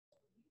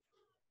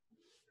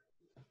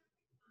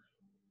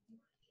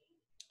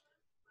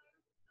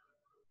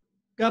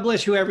God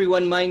bless you,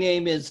 everyone. My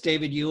name is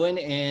David Ewen,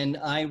 and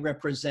I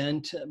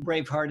represent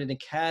Bravehearted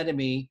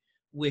Academy,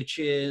 which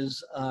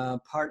is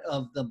part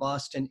of the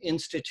Boston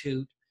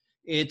Institute.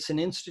 It's an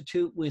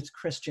institute with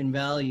Christian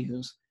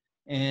values.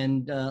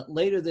 And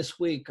later this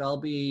week,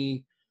 I'll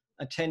be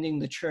attending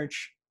the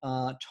church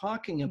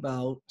talking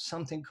about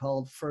something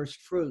called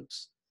first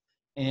fruits.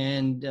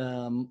 And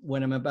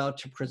what I'm about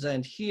to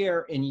present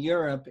here in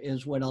Europe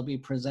is what I'll be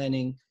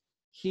presenting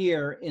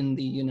here in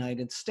the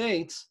United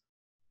States.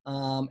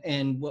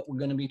 And what we're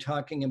going to be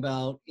talking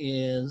about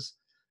is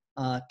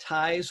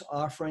tithes,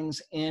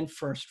 offerings, and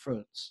first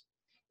fruits.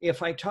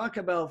 If I talk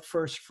about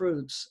first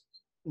fruits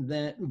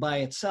then by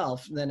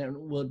itself, then it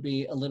would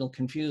be a little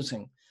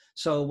confusing.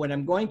 So what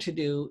I'm going to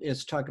do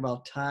is talk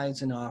about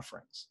tithes and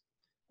offerings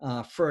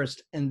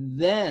first, and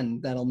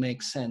then that'll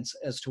make sense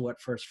as to what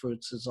first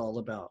fruits is all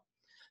about.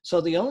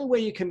 So the only way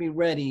you can be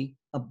ready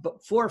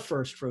for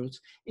first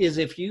fruits is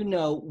if you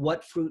know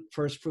what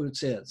first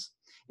fruits is.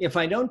 If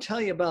I don't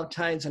tell you about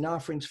tithes and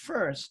offerings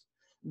first,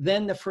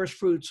 then the first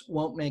fruits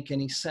won't make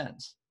any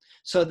sense.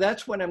 So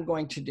that's what I'm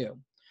going to do.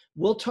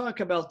 We'll talk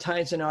about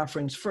tithes and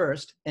offerings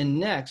first, and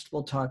next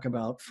we'll talk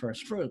about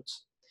first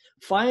fruits.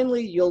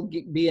 Finally, you'll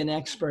be an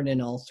expert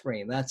in all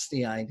three. That's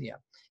the idea.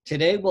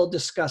 Today we'll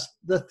discuss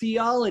the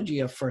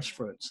theology of first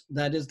fruits.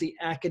 That is the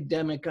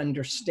academic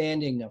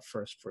understanding of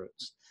first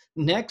fruits.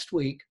 Next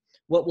week,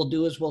 what we'll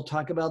do is we'll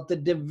talk about the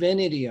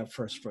divinity of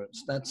first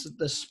fruits. That's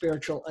the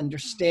spiritual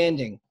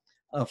understanding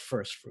of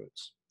first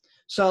fruits.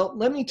 So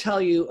let me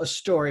tell you a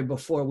story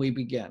before we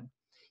begin.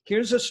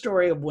 Here's a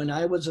story of when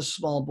I was a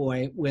small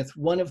boy with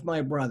one of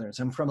my brothers.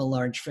 I'm from a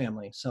large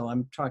family, so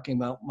I'm talking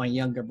about my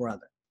younger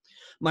brother.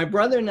 My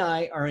brother and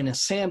I are in a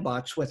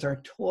sandbox with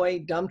our toy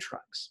dump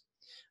trucks.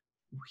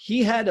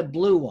 He had a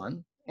blue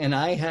one and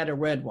I had a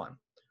red one.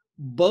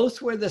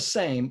 Both were the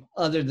same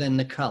other than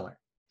the color.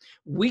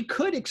 We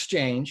could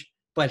exchange,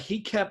 but he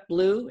kept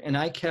blue and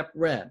I kept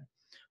red.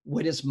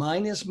 What is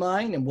mine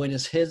and what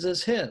is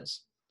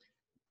his.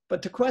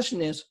 But the question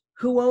is,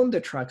 who owned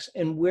the trucks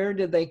and where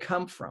did they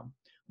come from?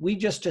 We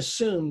just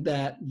assumed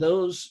that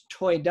those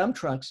toy dump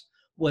trucks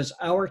was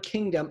our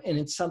kingdom and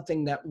it's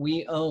something that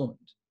we owned.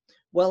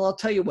 Well, I'll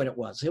tell you what it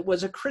was. It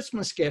was a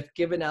Christmas gift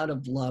given out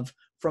of love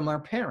from our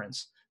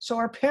parents. So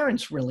our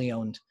parents really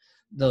owned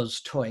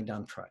those toy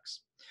dump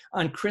trucks.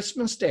 On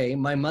Christmas Day,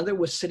 my mother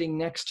was sitting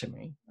next to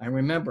me. I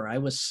remember I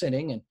was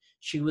sitting and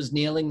she was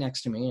kneeling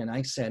next to me, and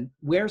I said,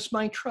 "Where's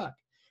my truck?"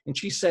 And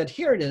she said,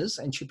 "Here it is,"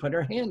 and she put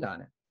her hand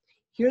on it.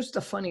 Here's the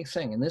funny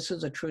thing, and this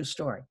is a true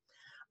story.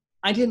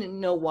 I didn't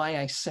know why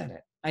I said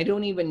it. I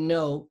don't even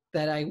know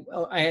that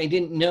I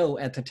didn't know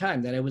at the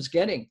time that I was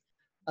getting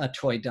a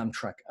toy dump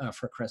truck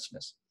for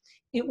Christmas.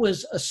 It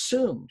was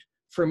assumed.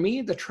 For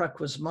me, the truck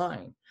was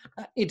mine.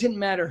 It didn't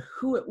matter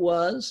who it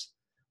was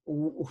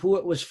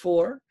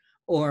for,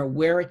 or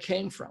where it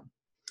came from.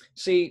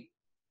 See,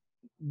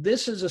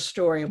 this is a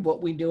story of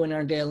what we do in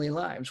our daily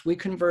lives. We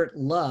convert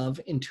love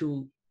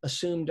into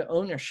assumed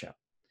ownership.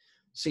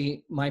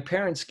 See, my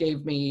parents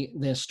gave me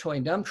this toy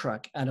dump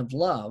truck out of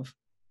love,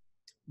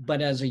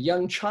 but as a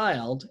young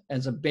child,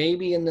 as a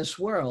baby in this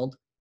world,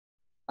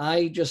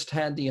 I just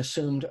had the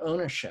assumed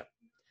ownership.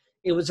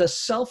 It was a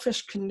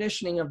selfish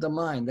conditioning of the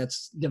mind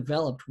that's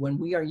developed when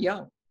we are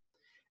young.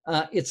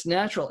 It's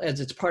natural as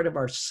it's part of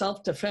our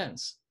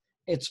self-defense.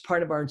 It's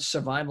part of our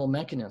survival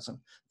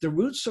mechanism. The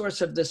root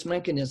source of this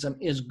mechanism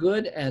is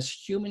good as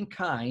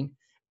humankind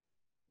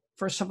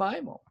for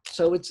survival.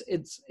 So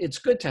it's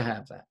good to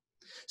have that.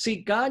 See,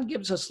 God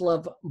gives us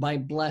love by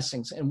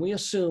blessings, and we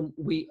assume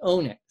we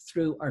own it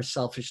through our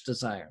selfish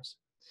desires.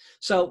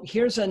 So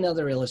here's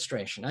another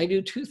illustration. I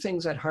do two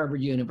things at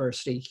Harvard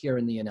University here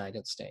in the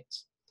United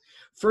States.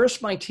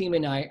 First, my team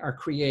and I are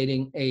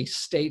creating a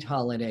state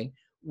holiday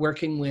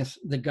working with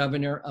the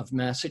governor of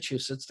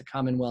Massachusetts, the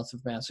Commonwealth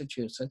of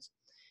Massachusetts.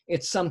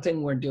 It's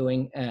something we're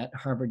doing at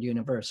Harvard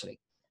University.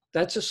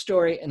 That's a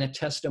story and a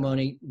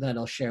testimony that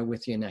I'll share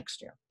with you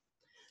next year.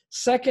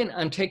 Second,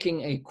 I'm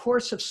taking a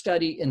course of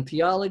study in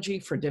theology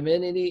for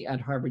divinity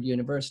at Harvard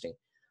University.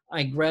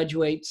 I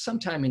graduate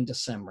sometime in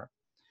December.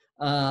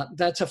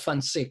 That's a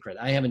fun secret.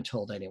 I haven't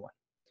told anyone.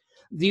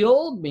 The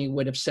old me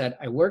would have said,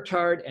 I worked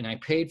hard and I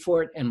paid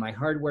for it, and my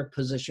hard work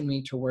positioned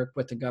me to work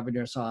with the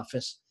governor's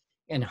office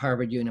in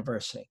Harvard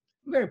University.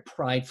 Very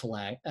prideful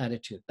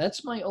attitude.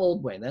 That's my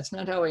old way. That's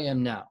not how I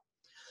am now.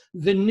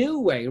 The new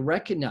way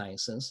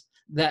recognizes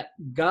that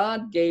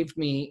God gave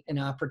me an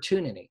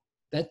opportunity,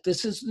 that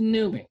this is the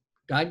new me.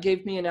 God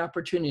gave me an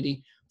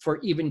opportunity for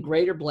even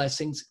greater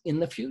blessings in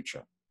the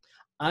future.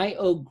 I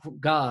owe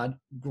God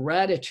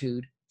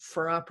gratitude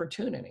for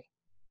opportunity.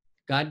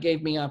 God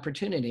gave me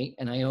opportunity,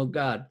 and I owe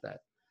God that.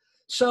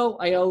 So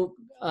I owe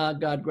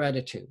God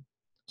gratitude.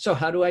 So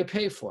how do I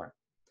pay for it?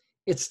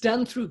 It's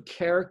done through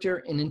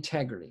character and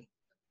integrity.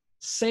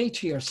 Say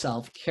to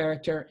yourself,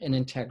 character and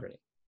integrity.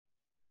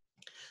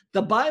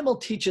 The Bible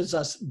teaches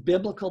us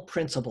biblical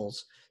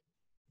principles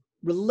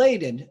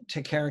related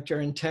to character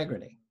and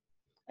integrity.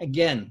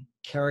 Again,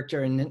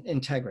 character and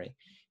integrity.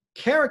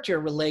 Character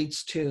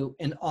relates to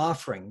an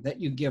offering that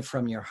you give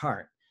from your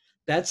heart.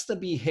 That's the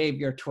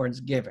behavior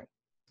towards giving.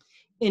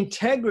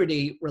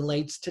 Integrity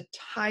relates to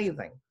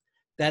tithing.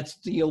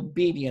 That's the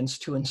obedience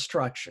to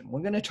instruction.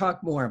 We're going to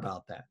talk more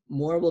about that.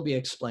 More will be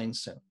explained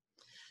soon.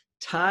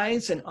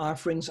 Tithes and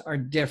offerings are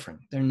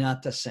different. They're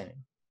not the same.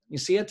 You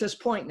see, at this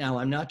point now,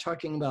 I'm not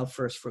talking about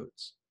first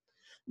fruits.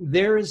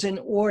 There is an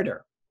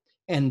order,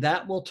 and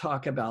that we'll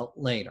talk about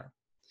later.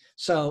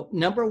 So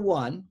number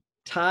one,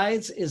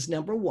 tithes is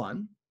number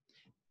one.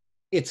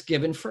 It's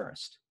given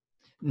first.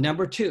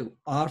 Number two,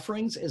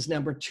 offerings is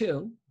number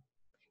two.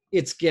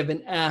 It's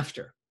given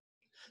after.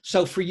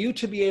 So for you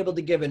to be able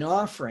to give an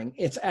offering,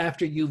 it's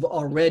after you've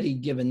already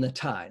given the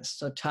tithes.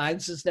 So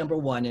tithes is number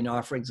one and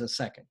offerings is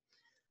second.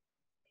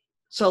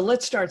 So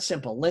let's start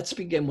simple. Let's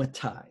begin with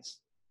tithes.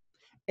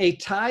 A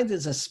tithe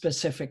is a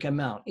specific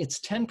amount. It's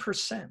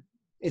 10%.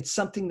 It's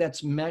something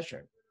that's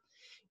measured.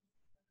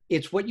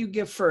 It's what you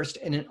give first,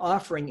 and an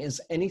offering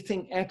is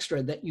anything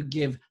extra that you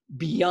give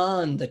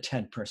beyond the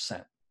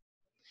 10%.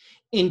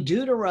 In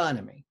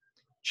Deuteronomy,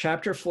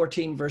 chapter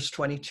 14, verse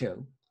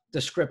 22,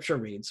 the scripture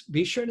reads,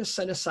 "Be sure to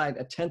set aside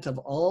a tenth of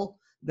all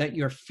that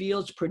your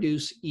fields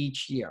produce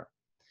each year."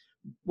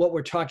 What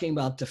we're talking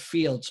about, the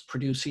fields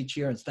produce each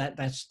year, is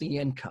that's the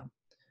income.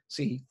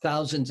 See,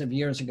 thousands of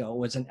years ago, it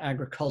was an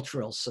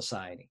agricultural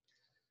society.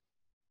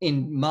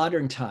 In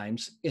modern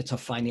times, it's a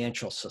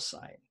financial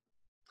society.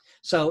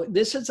 So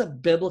this is a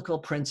biblical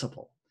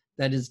principle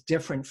that is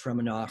different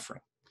from an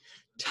offering.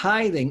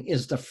 Tithing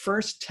is the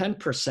first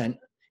 10%,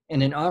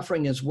 and an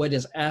offering is what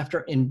is after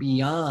and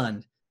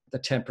beyond the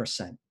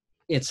 10%.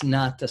 It's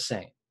not the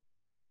same.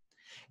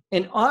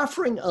 An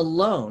offering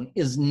alone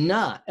is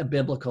not a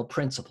biblical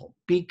principle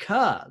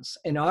because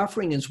an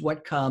offering is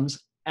what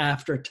comes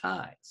after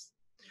tithes.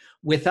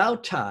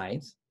 Without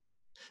tithes,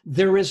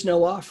 there is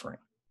no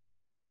offering.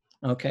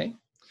 Okay?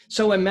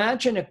 So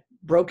imagine a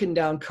broken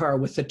down car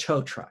with a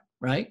tow truck,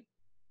 right?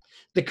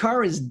 The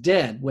car is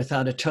dead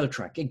without a tow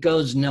truck. It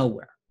goes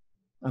nowhere.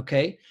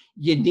 Okay?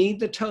 You need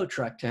the tow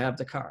truck to have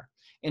the car.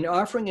 An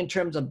offering in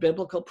terms of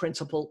biblical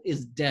principle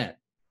is dead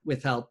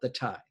without the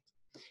tithe.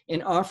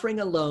 An offering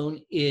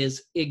alone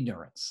is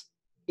ignorance.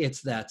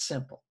 It's that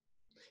simple.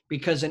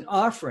 Because an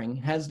offering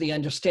has the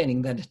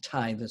understanding that a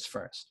tithe is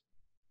first.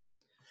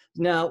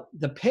 Now,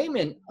 the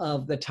payment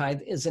of the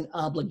tithe is an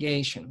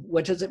obligation.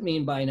 What does it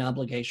mean by an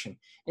obligation?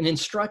 An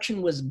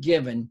instruction was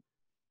given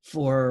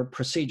for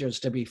procedures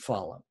to be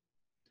followed.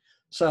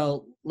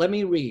 So let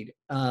me read.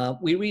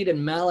 We read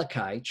in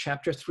Malachi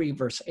chapter 3,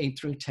 verse 8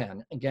 through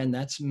 10. Again,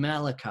 that's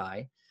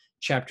Malachi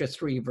chapter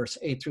 3, verse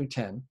 8 through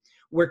 10,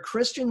 where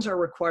Christians are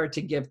required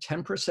to give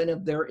 10%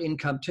 of their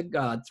income to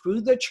God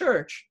through the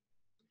church.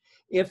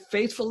 If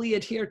faithfully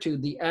adhered to,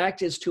 the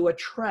act is to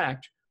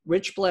attract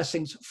rich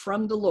blessings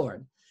from the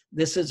Lord.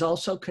 This is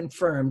also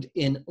confirmed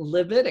in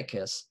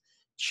Leviticus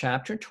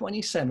chapter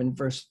 27,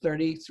 verse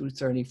 30 through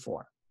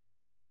 34.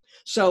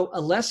 So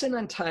a lesson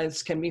on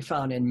tithes can be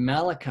found in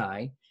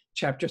Malachi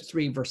chapter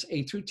 3, verse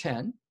 8 through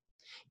 10.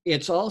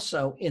 It's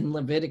also in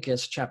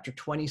Leviticus chapter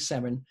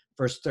 27,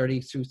 verse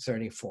 30 through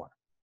 34.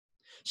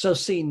 So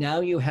see,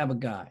 now you have a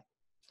guide.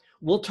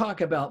 We'll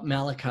talk about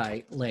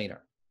Malachi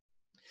later.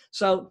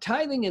 So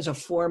tithing is a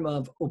form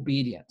of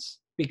obedience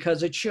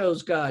because it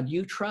shows God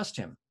you trust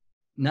him,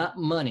 not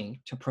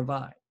money to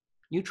provide.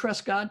 You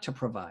trust God to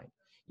provide.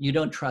 You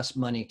don't trust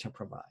money to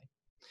provide.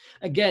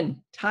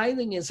 Again,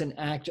 tithing is an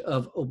act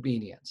of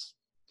obedience.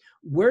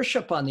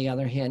 Worship, on the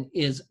other hand,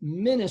 is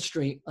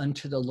ministry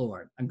unto the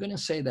Lord. I'm going to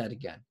say that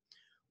again.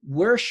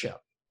 Worship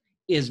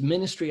is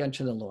ministry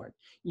unto the Lord.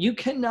 You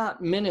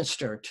cannot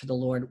minister to the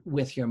Lord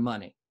with your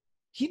money.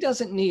 He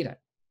doesn't need it.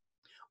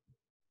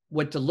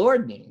 What the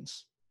Lord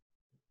needs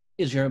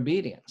is your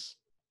obedience.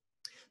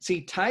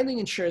 See, tithing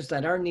ensures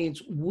that our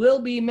needs will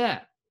be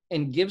met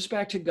and gives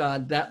back to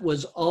God that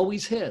was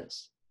always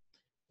his.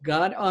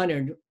 God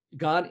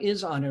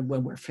is honored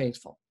when we're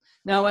faithful.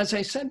 Now, as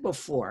I said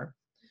before,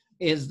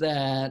 is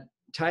that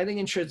tithing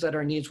ensures that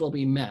our needs will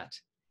be met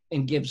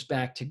and gives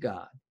back to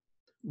God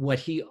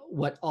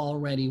what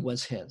already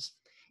was his.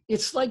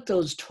 It's like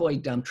those toy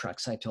dump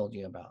trucks I told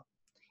you about.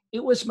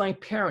 It was my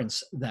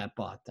parents that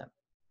bought them.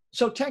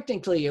 So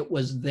technically it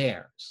was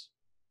theirs.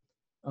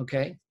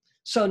 Okay?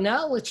 So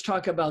now let's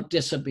talk about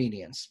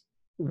disobedience.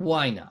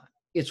 Why not?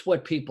 It's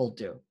what people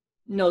do.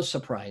 No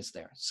surprise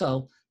there.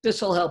 So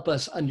this will help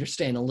us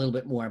understand a little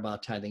bit more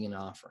about tithing and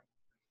offering.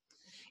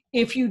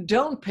 If you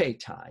don't pay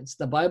tithes,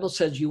 the Bible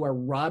says you are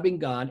robbing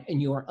God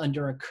and you are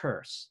under a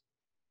curse.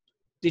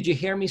 Did you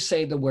hear me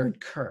say the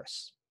word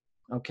curse?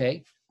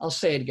 Okay, I'll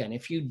say it again.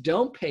 If you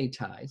don't pay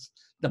tithes,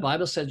 the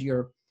Bible says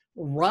you're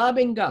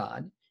robbing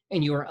God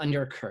and you are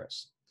under a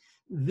curse.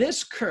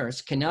 This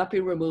curse cannot be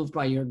removed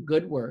by your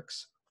good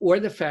works or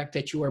the fact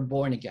that you are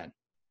born again.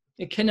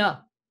 It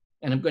cannot,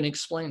 and I'm going to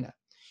explain that.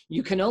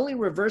 You can only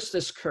reverse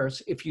this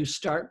curse if you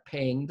start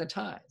paying the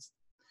tithes.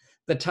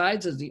 The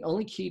tithes is the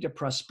only key to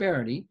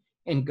prosperity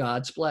and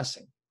God's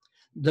blessing.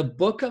 The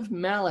book of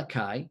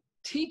Malachi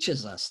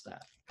teaches us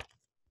that.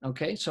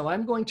 Okay, so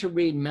I'm going to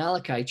read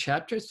Malachi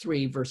chapter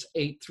 3, verse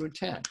 8 through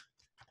 10.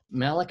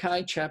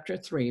 Malachi chapter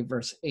 3,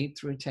 verse 8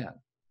 through 10.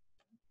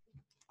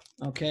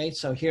 Okay,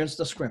 so here's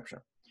the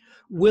scripture.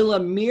 Will a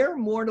mere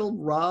mortal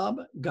rob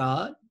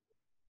God?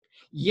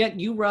 Yet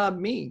you rob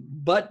me.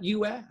 But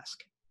you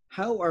ask,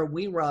 how are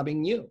we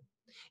robbing you?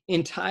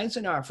 In tithes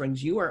and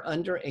offerings, you are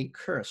under a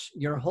curse,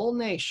 your whole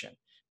nation,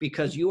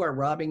 because you are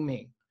robbing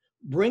me.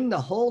 Bring the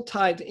whole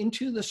tithe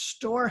into the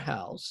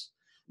storehouse,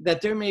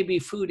 that there may be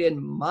food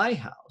in my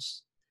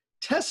house.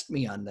 Test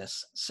me on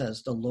this,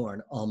 says the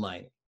Lord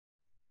Almighty,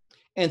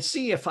 and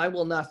see if I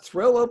will not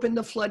throw open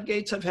the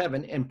floodgates of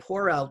heaven and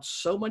pour out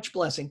so much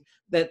blessing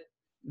that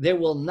there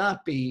will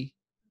not be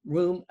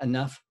room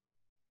enough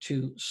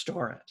to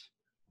store it.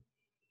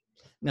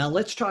 Now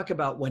let's talk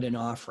about what an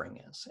offering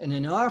is. And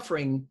an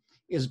offering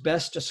is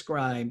best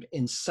described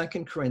in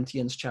 2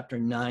 Corinthians chapter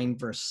 9,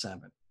 verse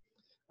 7.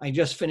 I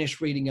just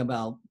finished reading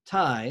about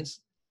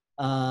tithes,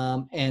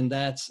 and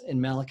that's in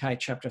Malachi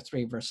chapter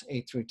 3, verse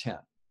 8 through 10.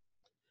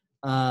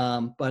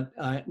 But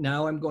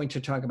now I'm going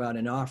to talk about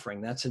an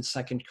offering. That's in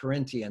 2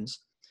 Corinthians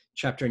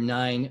chapter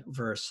 9,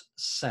 verse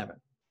 7.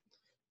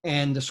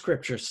 And the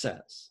scripture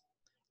says,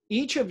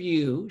 each of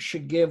you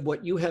should give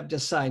what you have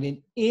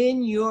decided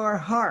in your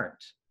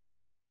heart,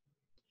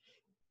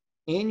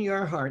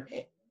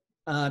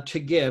 to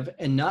give,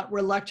 and not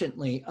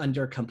reluctantly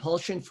under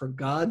compulsion, for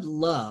God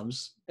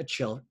loves a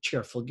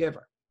cheerful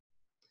giver.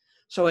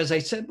 So as I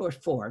said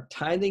before,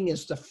 tithing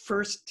is the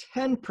first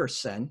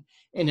 10%,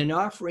 and an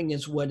offering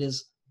is what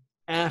is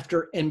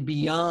after and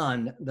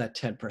beyond that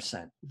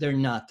 10%. They're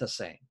not the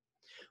same.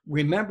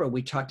 Remember,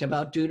 we talked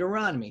about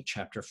Deuteronomy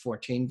chapter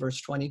 14,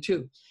 verse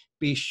 22.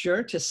 Be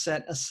sure to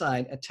set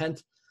aside a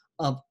tenth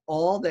of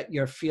all that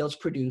your fields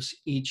produce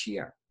each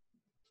year.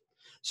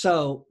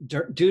 So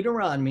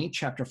Deuteronomy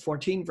chapter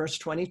 14, verse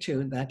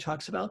 22, that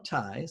talks about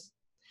tithes.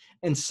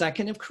 And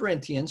 2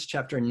 Corinthians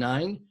chapter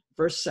 9,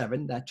 verse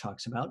 7, that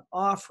talks about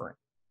offering,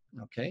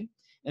 okay?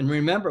 And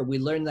remember, we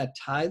learned that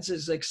tithes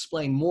is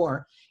explained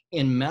more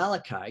in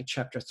Malachi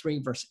chapter 3,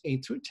 verse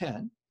 8 through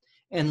 10,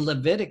 and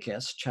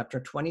Leviticus chapter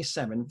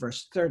 27,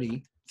 verse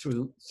 30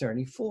 through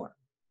 34,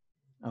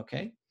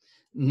 okay?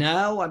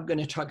 Now I'm going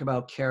to talk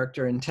about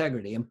character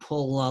integrity and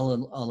pull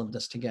all of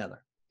this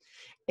together.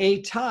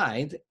 A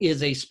tithe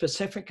is a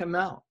specific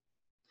amount.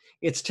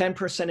 It's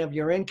 10% of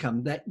your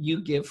income that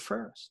you give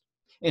first.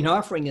 An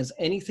offering is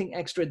anything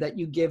extra that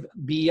you give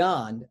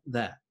beyond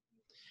that.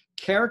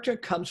 Character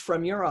comes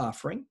from your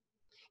offering.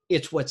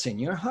 It's what's in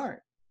your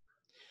heart.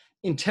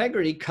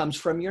 Integrity comes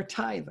from your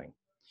tithing.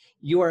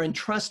 You are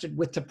entrusted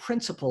with the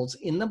principles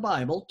in the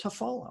Bible to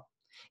follow.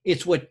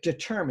 It's what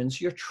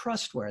determines your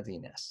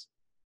trustworthiness.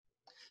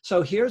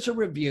 So here's a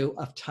review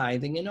of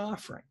tithing and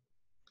offering.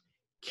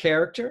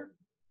 Character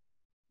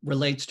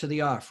relates to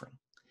the offering.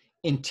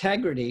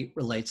 Integrity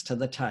relates to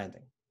the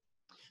tithing.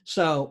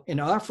 So an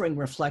offering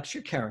reflects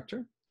your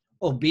character.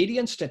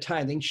 Obedience to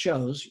tithing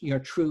shows your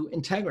true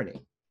integrity.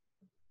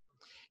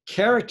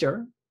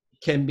 Character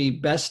can be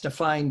best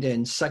defined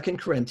in 2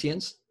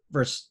 Corinthians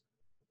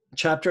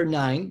chapter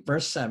 9,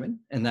 verse 7,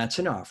 and that's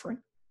an offering.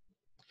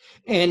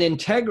 And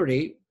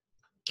integrity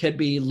can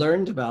be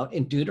learned about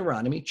in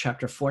Deuteronomy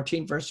chapter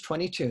 14, verse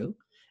 22,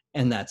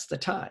 and that's the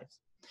tithe.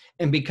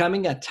 And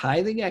becoming a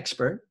tithing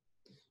expert,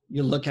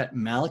 you look at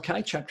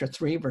Malachi chapter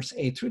 3, verse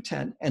 8 through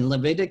 10, and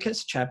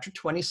Leviticus chapter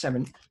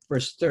 27,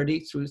 verse 30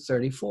 through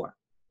 34.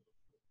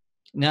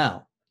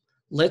 Now,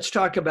 let's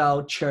talk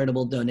about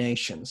charitable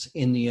donations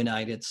in the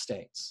United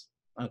States,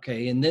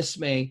 okay? And this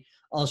may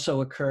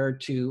also occur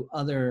to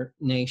other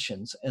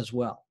nations as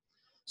well.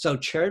 So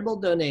charitable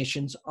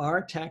donations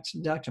are tax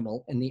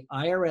deductible, and the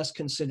IRS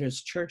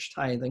considers church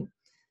tithing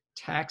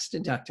tax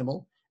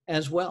deductible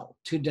as well.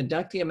 To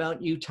deduct the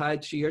amount you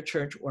tithe to your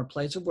church or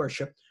place of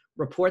worship,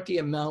 report the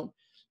amount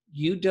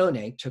you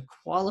donate to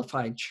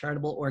qualified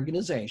charitable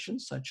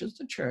organizations, such as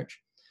the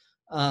church,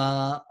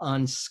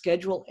 on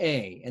Schedule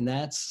A, and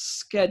that's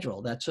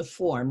schedule, that's a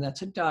form,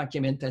 that's a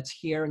document that's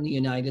here in the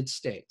United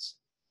States,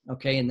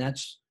 okay, and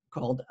that's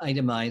called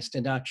itemized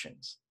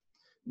deductions.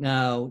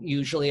 Now,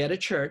 usually at a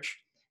church,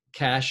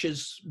 cash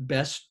is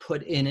best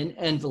put in an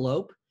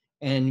envelope,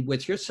 and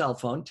with your cell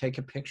phone, take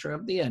a picture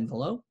of the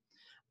envelope.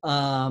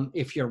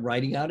 If you're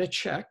writing out a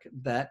check,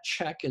 that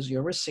check is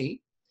your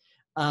receipt.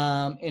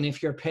 And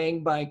if you're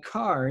paying by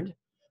card,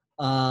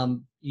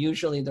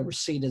 usually the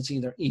receipt is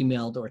either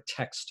emailed or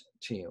text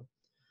to you.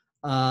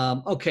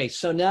 Okay,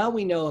 so now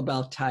we know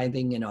about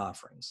tithing and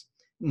offerings.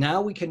 Now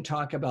we can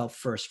talk about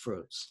first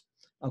fruits.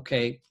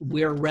 Okay,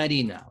 we're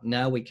ready now.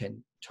 Now we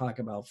can talk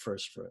about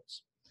first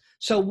fruits.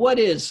 So what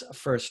is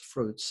first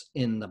fruits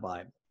in the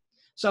Bible?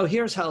 So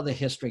here's how the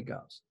history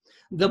goes.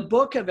 The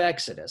book of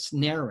Exodus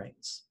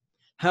narrates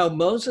how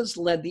Moses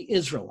led the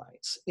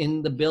Israelites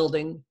in the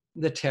building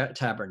the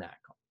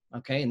tabernacle.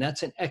 Okay, and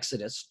that's in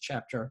Exodus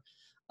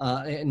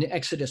in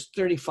Exodus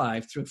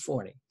 35 through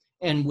 40,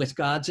 and with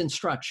God's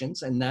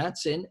instructions, and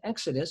that's in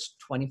Exodus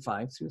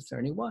 25 through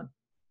 31.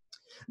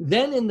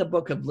 Then in the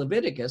book of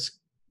Leviticus,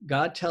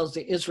 God tells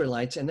the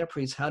Israelites and their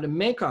priests how to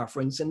make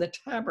offerings in the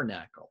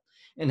tabernacle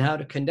and how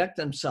to conduct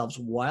themselves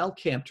while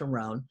camped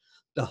around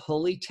the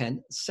holy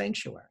tent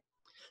sanctuary.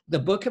 The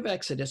book of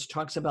Exodus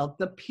talks about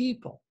the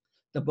people.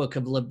 The book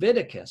of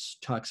Leviticus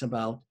talks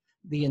about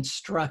the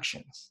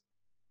instructions.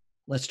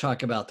 Let's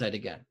talk about that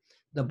again.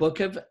 The book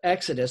of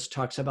Exodus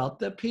talks about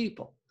the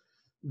people.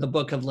 The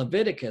book of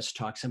Leviticus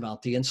talks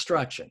about the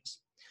instructions.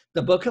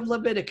 The book of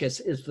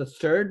Leviticus is the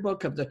third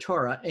book of the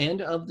Torah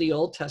and of the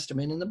Old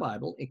Testament in the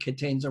Bible. It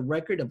contains a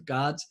record of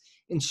God's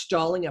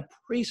installing a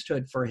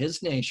priesthood for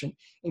his nation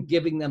and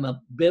giving them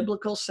a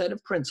biblical set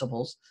of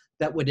principles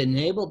that would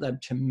enable them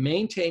to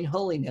maintain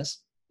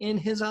holiness in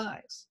his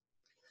eyes.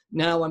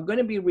 Now, I'm going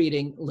to be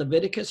reading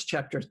Leviticus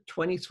chapter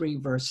 23,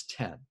 verse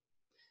 10.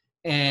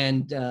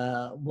 And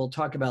we'll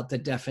talk about the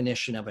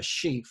definition of a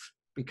sheaf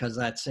because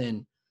that's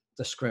in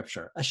the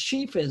scripture. A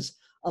sheaf is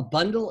a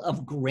bundle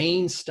of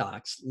grain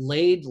stalks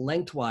laid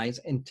lengthwise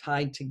and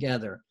tied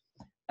together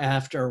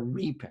after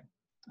reaping.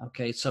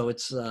 Okay, so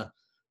it's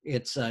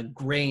a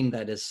grain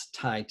that is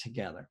tied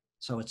together.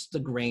 So it's the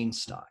grain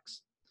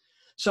stalks.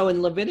 So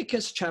in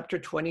Leviticus chapter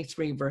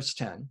 23, verse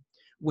 10,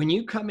 when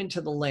you come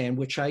into the land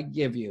which I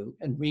give you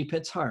and reap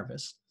its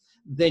harvest,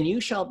 then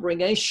you shall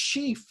bring a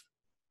sheaf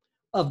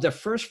of the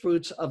first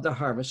fruits of the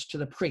harvest to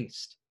the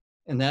priest.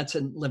 And that's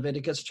in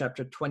Leviticus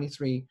chapter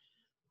 23,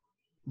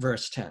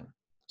 verse 10.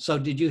 So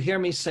did you hear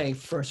me say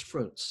first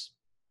fruits?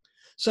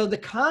 So the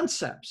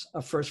concepts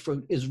of first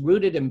fruit is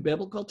rooted in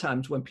biblical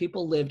times when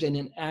people lived in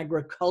an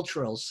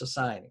agricultural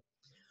society.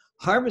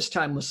 Harvest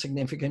time was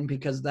significant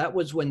because that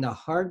was when the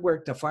hard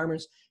work the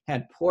farmers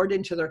had poured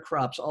into their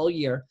crops all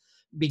year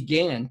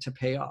began to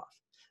pay off.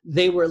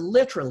 They were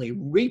literally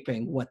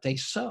reaping what they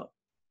sowed.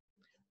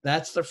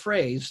 That's the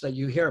phrase that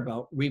you hear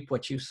about, reap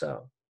what you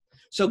sow.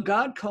 So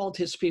God called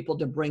his people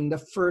to bring the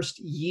first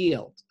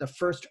yield, the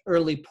first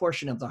early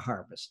portion of the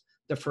harvest,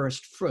 the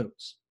first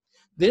fruits.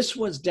 This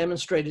was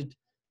demonstrated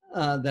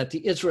that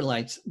the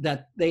Israelites,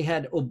 that they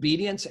had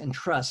obedience and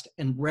trust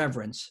and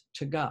reverence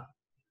to God.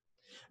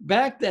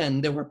 Back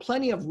then, there were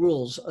plenty of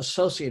rules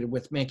associated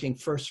with making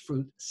first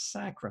fruit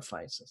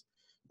sacrifices.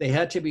 They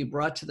had to be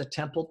brought to the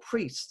temple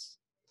priests.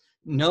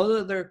 No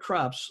other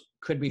crops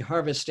could be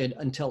harvested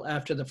until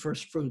after the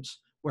first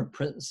fruits were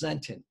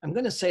presented. I'm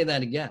going to say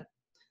that again.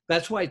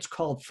 That's why it's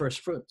called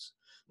first fruits.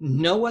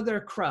 No other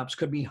crops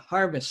could be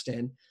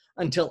harvested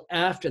until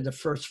after the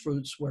first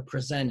fruits were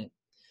presented.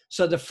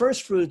 So the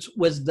first fruits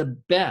was the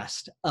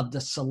best of the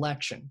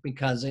selection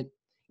because it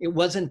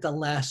wasn't the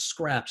last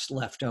scraps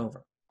left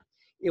over.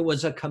 It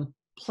was a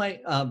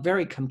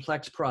very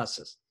complex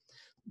process.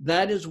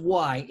 That is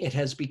why it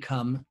has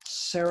become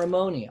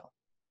ceremonial.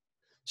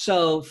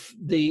 So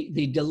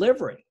the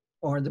delivery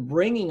or the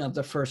bringing of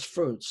the first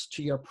fruits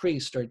to your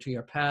priest or to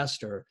your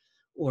pastor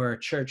or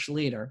church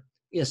leader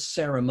is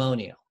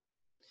ceremonial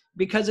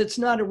because it's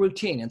not a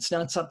routine. It's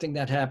not something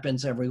that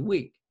happens every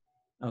week,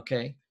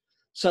 okay?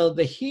 So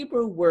the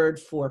Hebrew word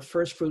for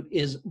first fruit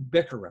is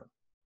bikurim.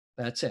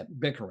 That's it,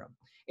 bikurim.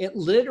 It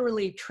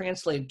literally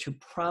translated to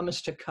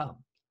promise to come.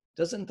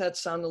 Doesn't that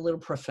sound a little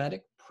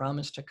prophetic?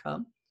 Promise to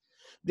come?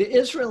 The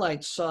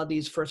Israelites saw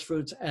these first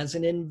fruits as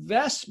an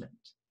investment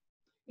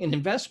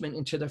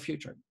into the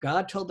future.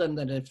 God told them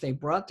that if they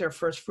brought their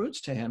first fruits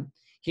to him,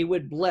 he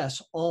would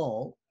bless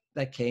all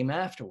that came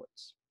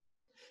afterwards.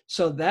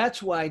 So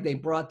that's why they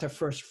brought the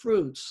first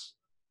fruits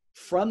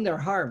from their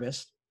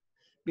harvest,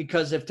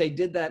 because if they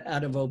did that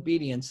out of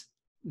obedience,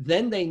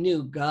 then they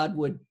knew God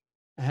would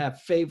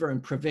have favor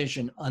and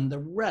provision on the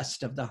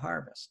rest of the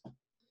harvest.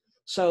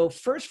 So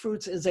first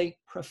fruits is a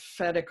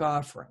prophetic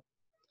offering.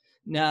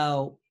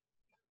 Now,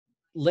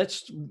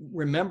 let's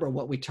remember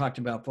what we talked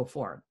about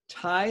before.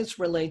 Tithes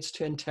relates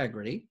to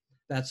integrity.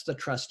 That's the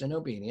trust and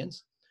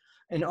obedience.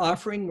 An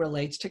offering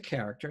relates to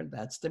character.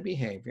 That's the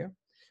behavior.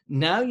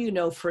 Now you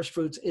know first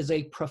fruits is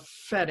a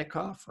prophetic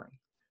offering.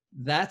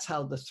 That's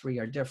how the three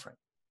are different.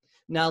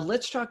 Now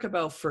let's talk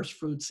about first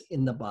fruits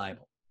in the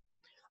Bible.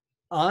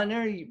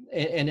 Honor,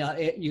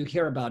 and you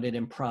hear about it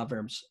in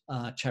Proverbs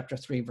chapter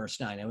 3, verse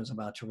 9. I was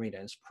about to read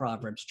it. It's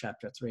Proverbs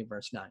chapter 3,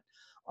 verse 9.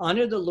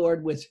 Honor the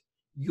Lord with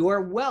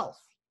your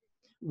wealth,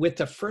 with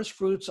the first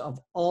fruits of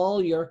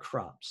all your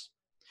crops.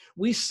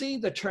 We see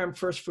the term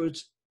first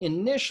fruits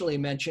initially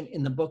mentioned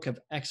in the book of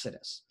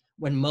Exodus,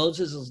 when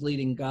Moses is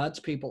leading God's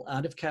people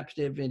out of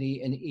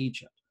captivity in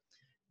Egypt.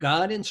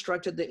 God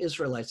instructed the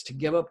Israelites to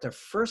give up the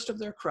first of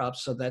their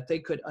crops so that they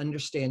could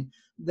understand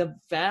the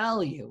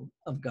value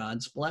of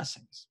God's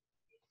blessings.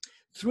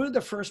 Through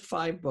the first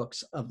 5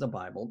 books of the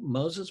Bible,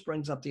 Moses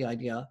brings up the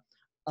idea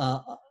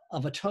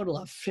of a total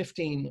of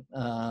 13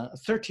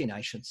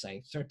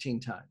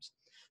 times.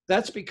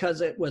 That's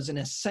because it was an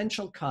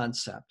essential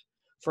concept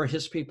for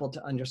his people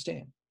to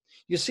understand.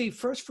 You see,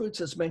 first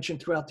fruits is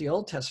mentioned throughout the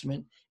Old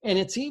Testament, and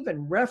it's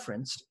even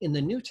referenced in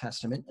the New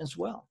Testament as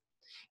well.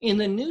 In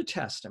the New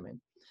Testament,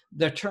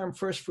 the term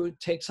first fruit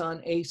takes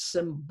on a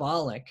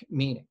symbolic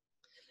meaning.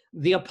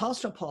 The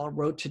Apostle Paul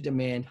wrote to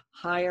demand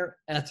higher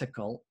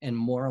ethical and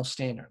moral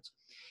standards.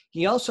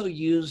 He also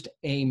used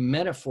a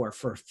metaphor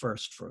for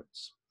first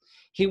fruits.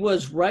 He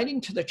was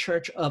writing to the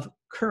church of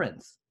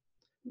Corinth.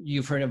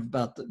 You've heard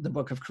about the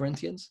book of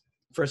Corinthians,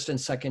 1st and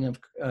 2nd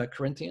of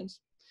Corinthians.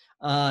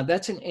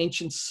 That's an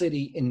ancient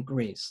city in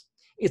Greece.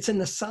 It's in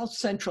the south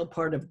central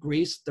part of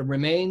Greece. The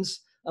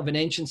remains of an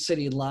ancient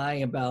city lie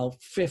about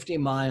 50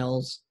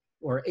 miles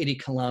or 80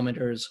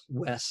 kilometers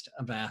west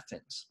of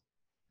Athens,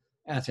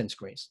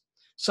 Greece.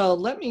 So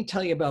let me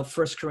tell you about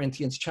 1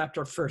 Corinthians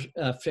chapter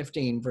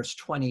 15, verse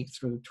 20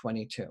 through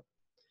 22.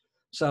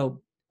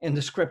 So, and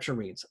the scripture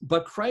reads,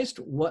 "But Christ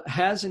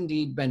has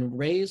indeed been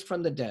raised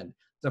from the dead,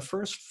 the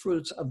first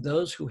fruits of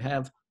those who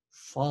have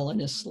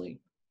fallen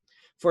asleep.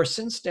 For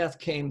since death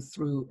came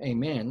through a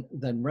man,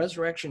 the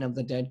resurrection of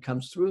the dead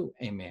comes through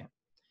a man.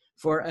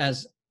 For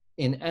as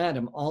in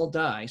Adam all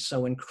die,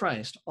 so in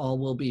Christ all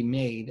will be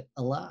made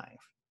alive."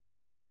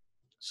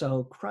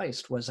 So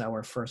Christ was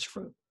our first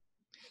fruit.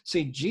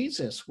 See,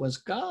 Jesus was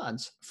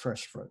God's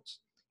first fruits,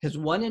 his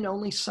one and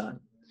only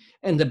Son,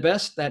 and the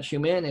best that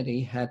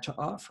humanity had to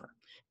offer.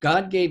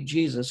 God gave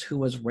Jesus, who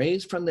was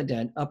raised from the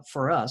dead, up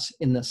for us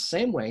in the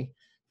same way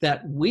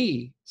that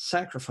we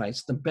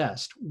sacrifice the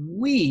best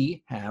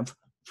we have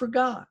for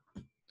God.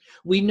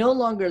 We no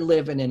longer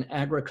live in an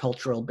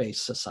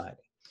agricultural-based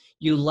society.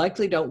 You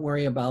likely don't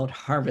worry about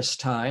harvest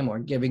time or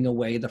giving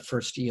away the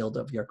first yield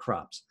of your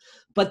crops.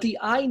 But the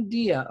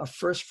idea of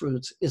first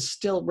fruits is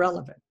still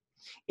relevant.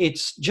 It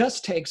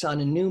just takes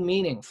on a new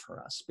meaning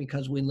for us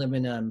because we live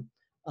in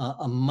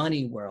a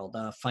money world,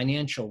 a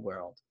financial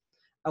world.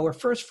 Our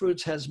first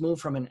fruits has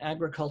moved from an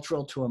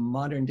agricultural to a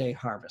modern day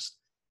harvest,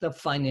 the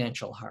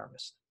financial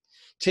harvest.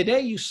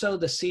 Today, you sow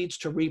the seeds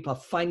to reap a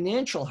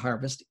financial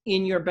harvest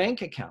in your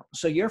bank account.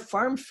 So your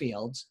farm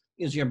fields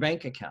is your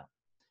bank account.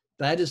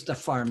 That is the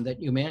farm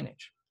that you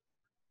manage.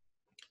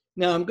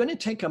 Now, I'm going to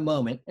take a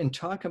moment and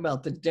talk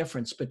about the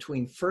difference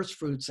between first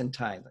fruits and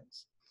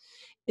tithings.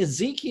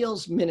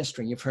 Ezekiel's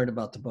ministry, you've heard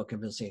about the book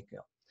of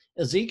Ezekiel.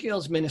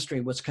 Ezekiel's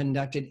ministry was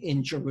conducted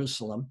in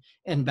Jerusalem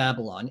and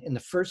Babylon in the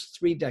first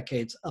 3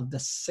 decades of the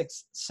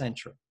 6th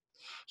century.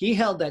 He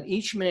held that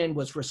each man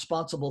was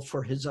responsible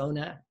for his own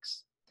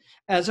acts.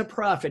 As a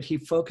prophet, he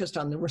focused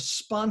on the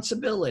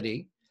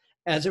responsibility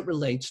as it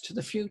relates to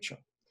the future.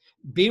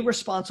 Be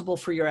responsible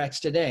for your acts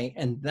today,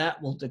 and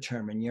that will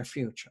determine your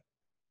future.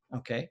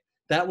 Okay?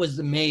 That was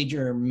the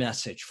major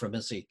message from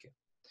Ezekiel.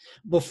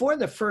 Before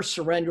the first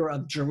surrender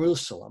of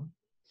Jerusalem,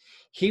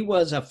 he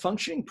was a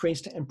functioning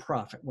priest and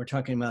prophet. We're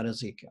talking about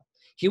Ezekiel.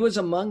 He was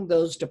among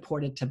those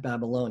deported to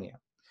Babylonia.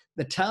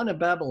 The town of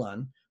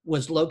Babylon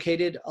was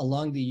located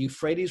along the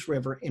Euphrates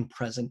River in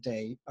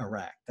present-day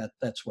Iraq.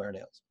 That's where it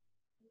is.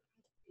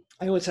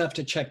 I always have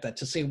to check that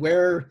to see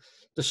where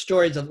the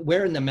stories of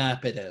where in the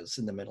map it is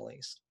in the Middle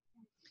East.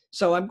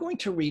 So I'm going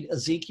to read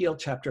Ezekiel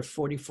chapter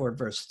 44,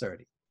 verse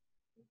 30.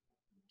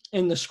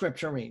 And the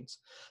scripture reads,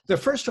 "The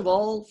first of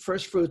all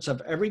first fruits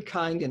of every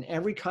kind and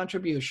every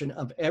contribution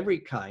of every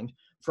kind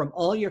from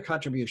all your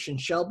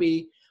contributions shall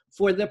be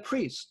for the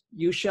priest.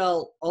 You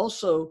shall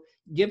also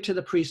give to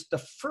the priest the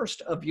first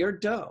of your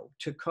dough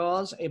to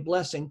cause a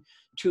blessing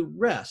to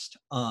rest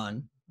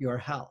on your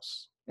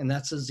house." And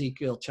that's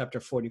Ezekiel chapter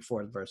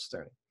 44, verse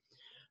 30.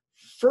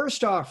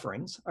 First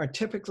offerings are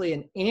typically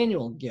an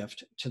annual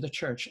gift to the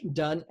church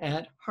done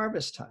at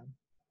harvest time.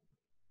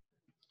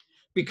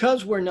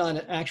 Because we're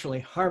not actually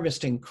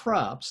harvesting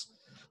crops,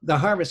 the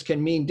harvest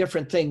can mean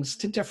different things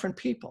to different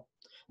people.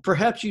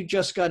 Perhaps you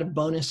just got a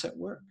bonus at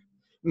work.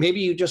 Maybe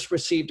you just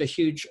received a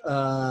huge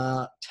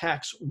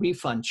tax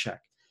refund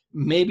check.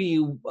 Maybe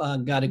you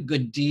got a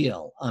good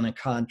deal on a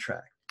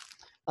contract.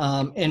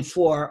 And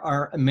for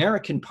our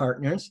American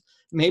partners,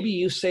 maybe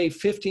you save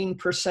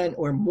 15%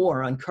 or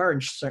more on car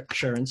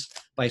insurance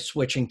by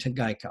switching to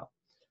Geico.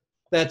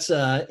 That's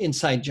an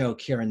inside joke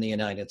here in the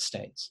United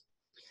States.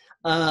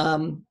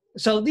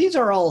 So these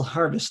are all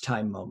harvest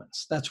time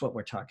moments. That's what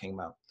we're talking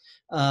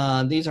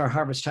about. These are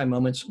harvest time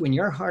moments when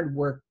your hard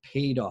work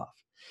paid off.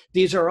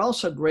 These are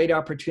also great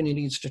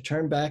opportunities to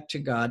turn back to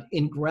God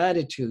in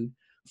gratitude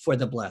for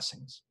the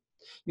blessings.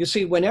 You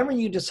see, whenever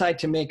you decide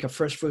to make a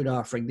first fruit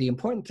offering, the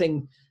important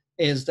thing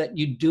is that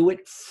you do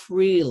it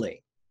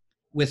freely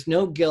with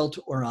no guilt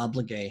or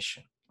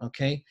obligation,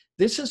 okay?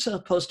 This is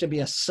supposed to be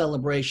a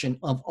celebration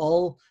of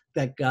all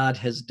that God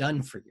has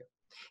done for you.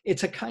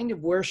 It's a kind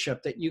of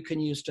worship that you can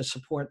use to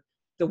support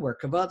the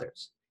work of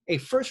others. A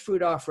first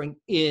fruit offering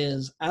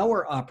is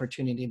our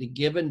opportunity to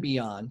give and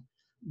beyond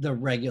the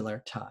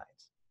regular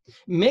tithes.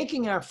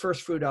 Making our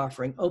first fruit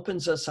offering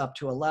opens us up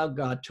to allow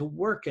God to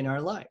work in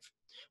our life.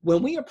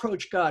 When we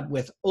approach God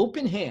with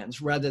open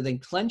hands rather than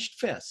clenched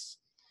fists,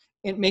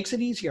 it makes it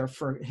easier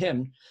for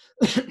him,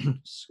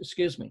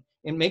 excuse me,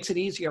 it makes it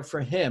easier for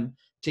him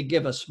to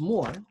give us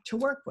more to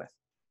work with.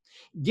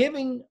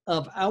 Giving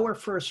of our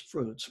first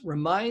fruits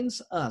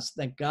reminds us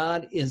that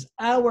God is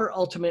our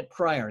ultimate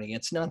priority.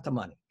 It's not the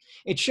money.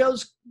 It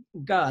shows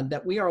God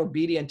that we are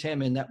obedient to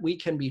him and that we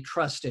can be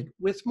trusted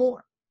with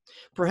more.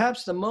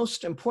 Perhaps the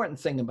most important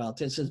thing about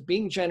this is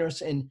being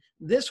generous in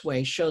this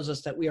way shows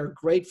us that we are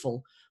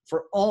grateful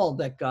for all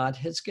that God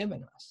has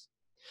given us.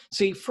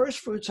 See, first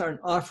fruits are an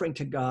offering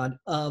to God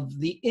of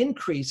the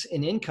increase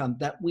in income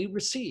that we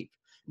receive.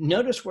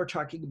 Notice we're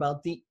talking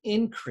about the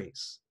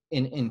increase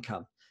in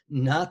income,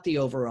 not the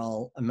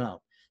overall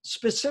amount.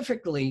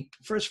 Specifically,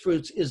 first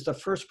fruits is the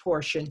first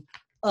portion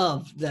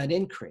of that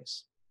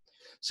increase.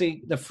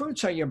 See, the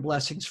fruits are your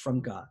blessings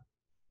from God.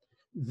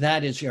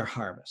 That is your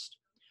harvest.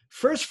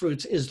 First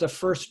fruits is the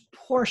first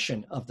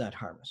portion of that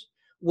harvest.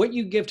 What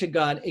you give to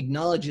God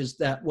acknowledges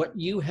that what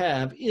you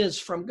have is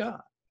from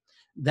God.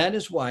 That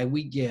is why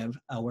we give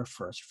our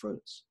first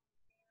fruits.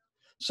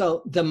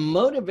 So the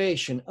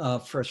motivation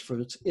of first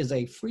fruits is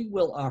a free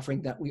will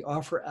offering that we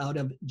offer out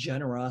of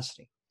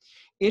generosity.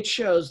 It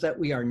shows that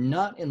we are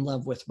not in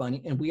love with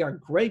money and we are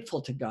grateful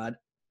to God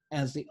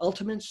as the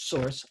ultimate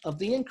source of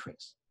the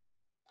increase.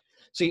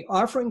 See,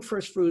 offering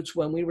first fruits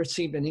when we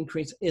receive an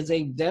increase is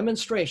a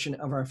demonstration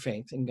of our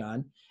faith in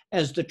God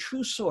as the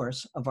true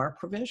source of our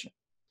provision.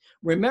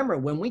 Remember,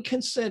 when we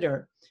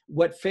consider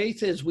what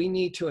faith is, we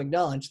need to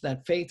acknowledge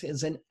that faith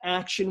is an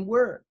action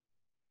word.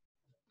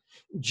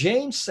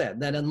 James said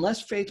that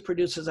unless faith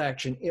produces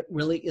action, it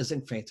really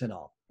isn't faith at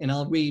all. And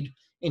I'll read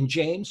in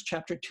James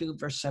chapter 2,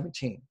 verse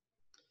 17.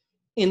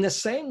 In the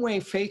same way,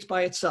 faith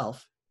by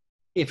itself,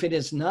 if it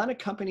is not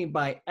accompanied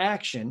by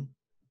action,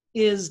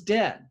 is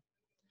dead.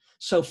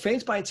 So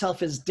faith by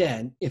itself is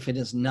dead if it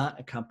is not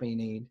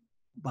accompanied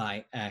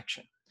by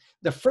action.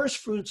 The first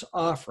fruits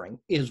offering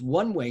is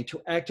one way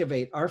to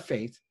activate our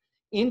faith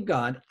in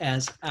God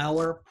as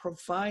our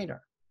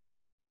provider.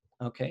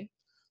 Okay,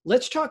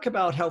 let's talk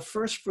about how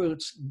first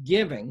fruits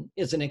giving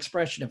is an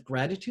expression of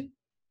gratitude,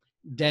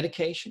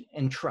 dedication,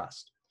 and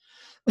trust.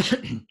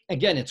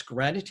 Again, it's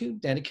gratitude,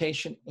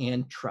 dedication,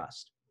 and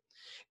trust.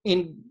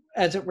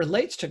 As it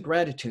relates to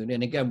gratitude,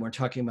 and again, we're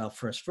talking about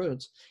first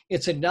fruits,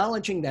 it's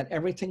acknowledging that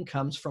everything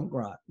comes from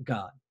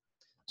God.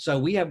 So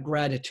we have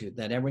gratitude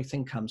that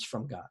everything comes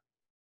from God.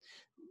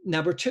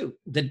 Number two,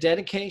 the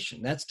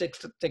dedication. That's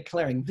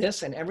declaring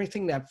this and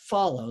everything that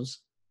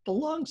follows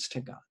belongs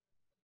to God.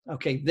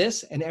 Okay,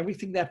 this and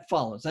everything that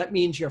follows. That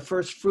means your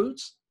first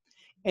fruits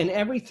and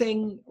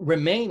everything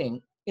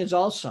remaining is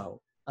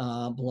also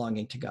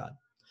belonging to God.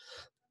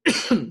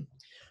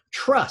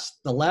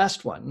 Trust, the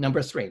last one,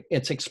 number three,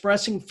 it's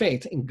expressing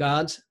faith in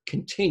God's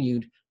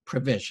continued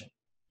provision.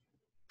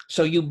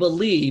 So you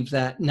believe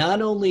that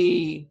not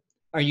only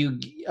are you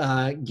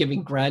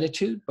giving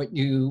gratitude, but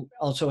you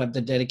also have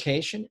the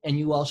dedication and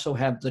you also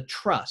have the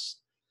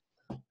trust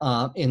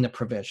in the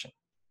provision.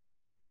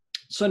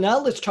 So now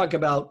let's talk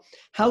about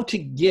how to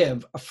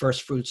give a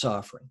first fruits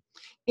offering.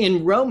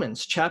 In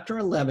Romans chapter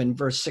 11,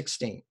 verse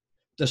 16,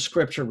 the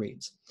scripture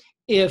reads,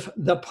 if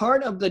the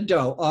part of the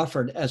dough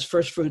offered as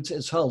first fruits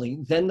is holy,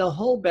 then the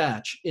whole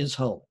batch is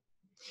holy.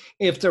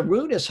 If the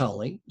root is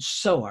holy,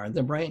 so are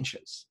the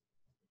branches.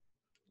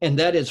 And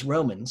that is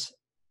Romans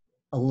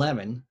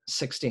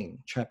 11:16,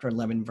 chapter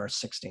 11, verse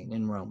 16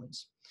 in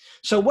Romans.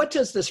 So what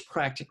does this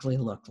practically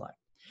look like?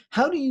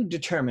 How do you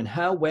determine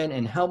how, when,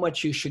 and how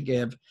much you should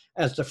give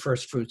as the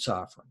first fruits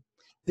offering?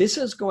 This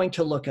is going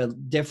to look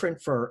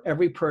different for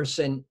every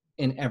person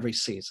in every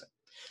season.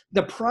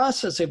 The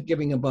process of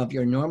giving above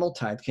your normal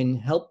tithe can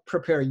help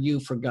prepare you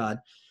for God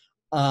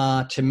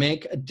to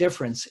make a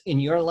difference in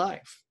your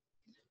life.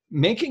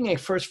 Making a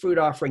first fruit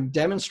offering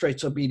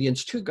demonstrates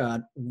obedience to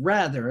God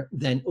rather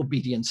than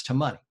obedience to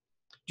money.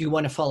 Do you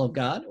want to follow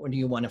God or do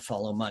you want to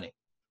follow money?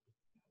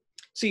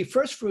 See,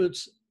 first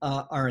fruits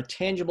are a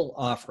tangible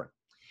offering.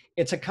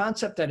 It's a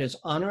concept that is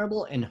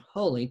honorable and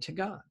holy to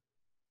God.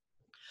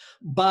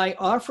 By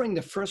offering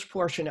the first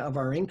portion of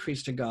our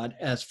increase to God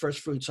as first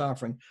fruits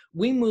offering,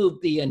 we move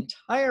the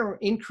entire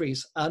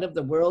increase out of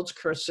the world's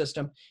curse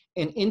system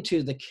and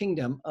into the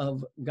kingdom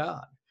of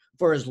God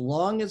for as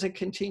long as it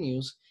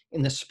continues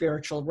in the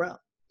spiritual realm.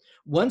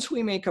 Once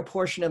we make a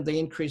portion of the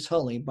increase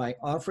holy by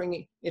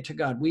offering it to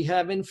God, we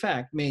have in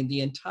fact made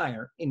the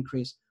entire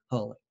increase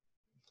holy.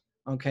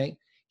 Okay,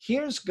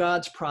 here's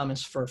God's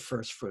promise for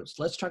first fruits.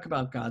 Let's talk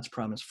about God's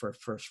promise for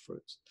first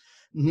fruits.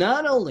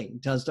 Not only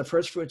does the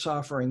first fruits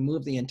offering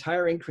move the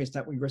entire increase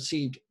that we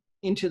received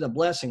into the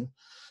blessing,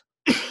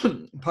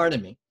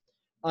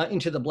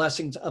 into the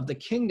blessings of the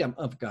kingdom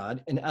of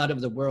God and out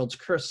of the world's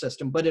curse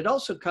system, but it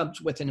also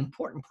comes with an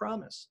important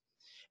promise.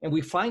 And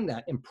we find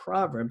that in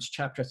Proverbs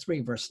chapter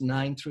 3, verse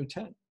 9 through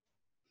 10.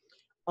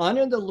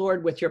 Honor the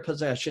Lord with your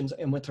possessions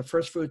and with the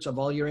first fruits of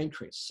all your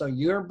increase. So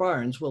your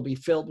barns will be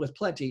filled with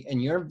plenty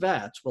and your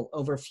vats will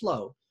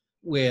overflow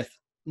with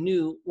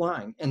new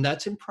wine. And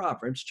that's in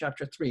Proverbs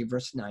chapter 3,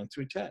 verse 9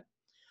 through 10.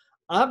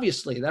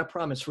 Obviously, that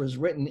promise was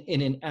written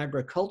in an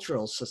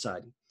agricultural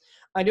society.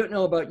 I don't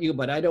know about you,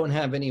 but I don't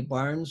have any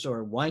barns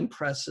or wine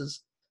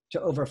presses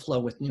to overflow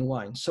with new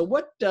wine. So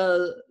what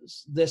does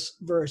this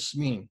verse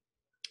mean?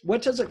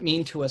 What does it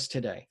mean to us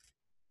today?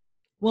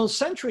 Well,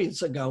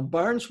 centuries ago,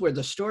 barns were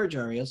the storage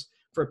areas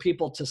for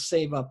people to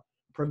save up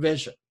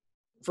provision.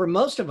 For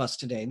most of us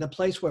today, the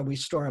place where we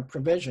store up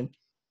provision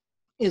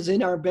is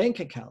in our bank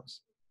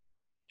accounts.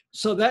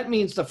 So that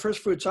means the first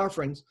fruits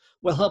offerings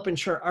will help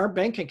ensure our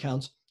bank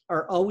accounts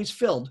are always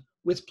filled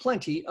with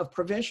plenty of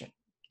provision.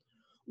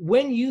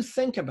 When you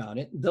think about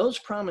it, those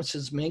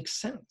promises make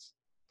sense.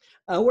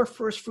 Our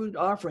first fruit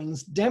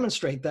offerings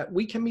demonstrate that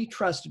we can be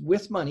trusted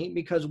with money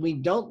because we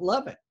don't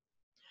love it.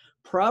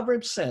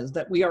 Proverbs says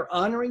that we are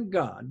honoring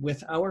God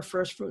with our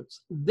first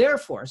fruits.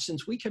 Therefore,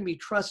 since we can be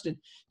trusted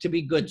to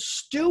be good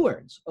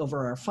stewards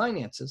over our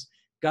finances,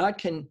 God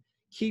can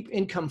keep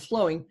income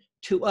flowing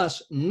to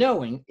us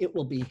knowing it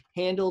will be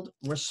handled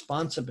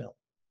responsibly.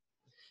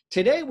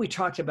 Today, we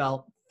talked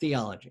about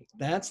theology.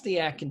 That's the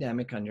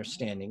academic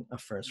understanding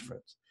of first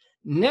fruits.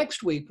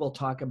 Next week, we'll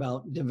talk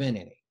about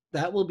divinity.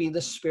 That will be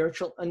the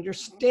spiritual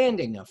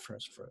understanding of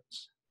first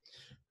fruits.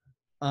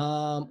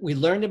 We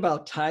learned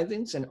about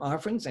tithings and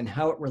offerings and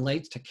how it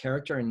relates to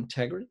character and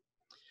integrity.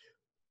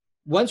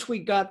 Once we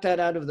got that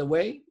out of the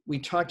way, we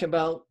talked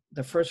about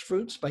the first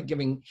fruits by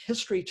giving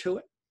history to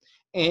it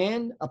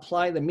and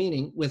apply the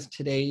meaning with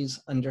today's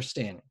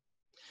understanding.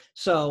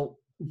 So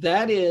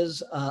that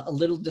is a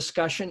little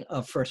discussion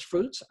of first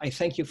fruits. I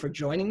thank you for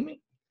joining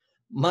me.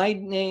 My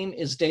name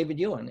is David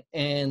Ewen,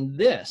 and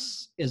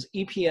this is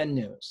EPN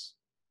News.